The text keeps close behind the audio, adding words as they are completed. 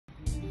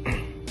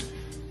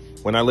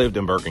When I lived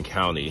in Birkin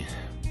County,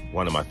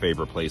 one of my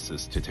favorite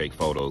places to take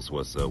photos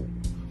was the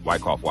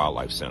Wycoff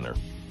Wildlife Centre.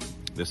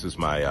 This is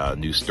my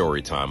new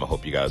story time. I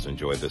hope you guys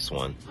enjoyed this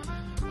one.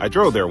 I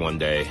drove there one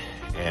day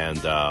and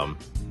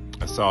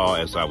I saw,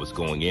 as I was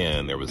going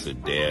in, there was a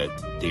dead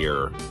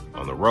deer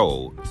on the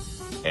road.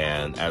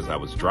 And as I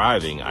was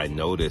driving, I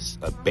noticed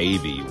a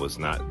baby was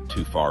not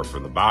too far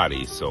from the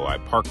body. So I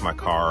parked my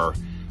car.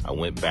 I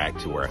went back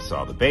to where I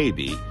saw the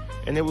baby,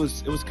 and it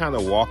was kind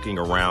of walking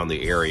around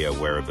the area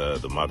where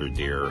the mother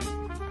deer,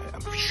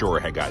 I'm sure,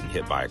 had gotten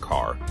hit by a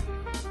car.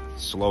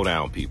 Slow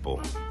down,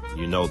 people.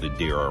 You know the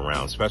deer are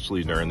around,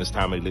 especially during this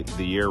time of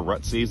the year,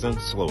 rut season.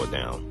 Slow it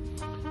down.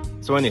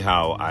 So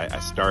anyhow, I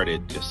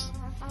started just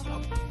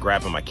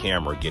grabbing my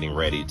camera, getting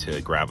ready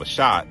to grab a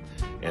shot,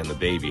 and the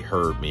baby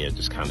heard me and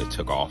just kind of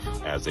took off,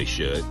 as they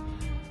should.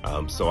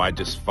 So I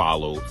just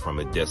followed from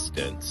a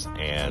distance.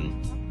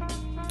 And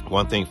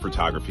one thing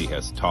photography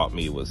has taught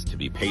me was to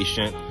be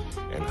patient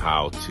and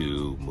how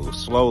to move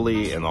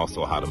slowly and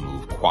also how to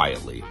move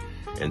quietly.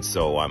 And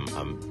so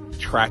I'm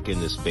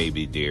tracking this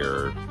baby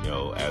deer,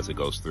 as it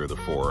goes through the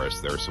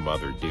forest. There are some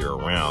other deer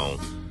around,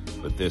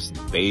 but this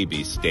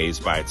baby stays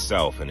by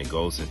itself, and it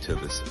goes into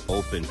this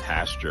open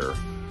pasture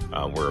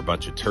where a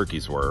bunch of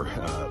turkeys were.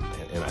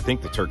 And I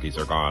think the turkeys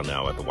are gone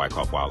now at the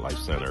Wycoff Wildlife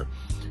Center,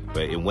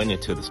 but it went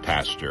into this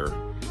pasture.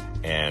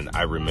 And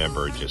I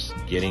remember just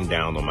getting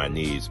down on my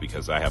knees,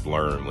 because I have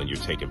learned when you're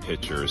taking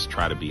pictures,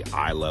 try to be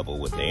eye level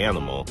with the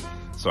animal.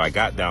 So I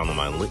got down on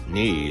my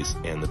knees,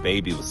 and the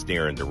baby was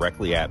staring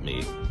directly at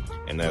me.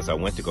 And as I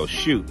went to go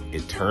shoot,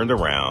 it turned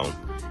around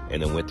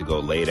and then went to go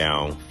lay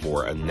down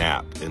for a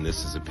nap. And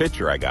this is a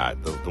picture I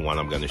got, the one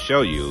I'm going to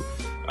show you,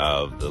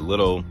 of the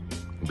little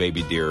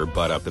baby deer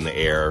butt up in the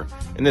air.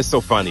 And it's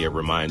so funny, it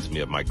reminds me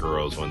of my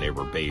girls when they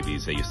were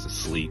babies. They used to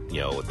sleep,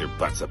 with their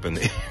butts up in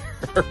the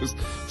air.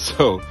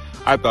 So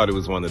I thought it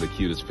was one of the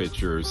cutest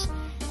pictures.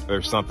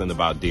 There's something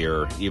about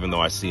deer, even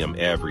though I see them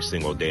every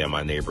single day in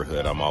my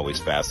neighborhood, I'm always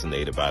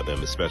fascinated by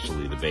them,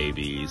 especially the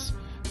babies,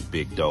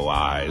 big doe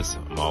eyes.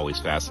 I'm always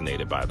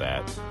fascinated by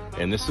that.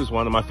 And this is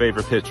one of my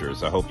favorite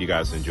pictures. I hope you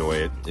guys enjoy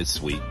it. It's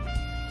sweet.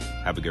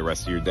 Have a good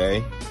rest of your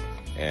day.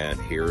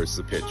 And here is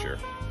the picture.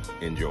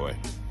 Enjoy.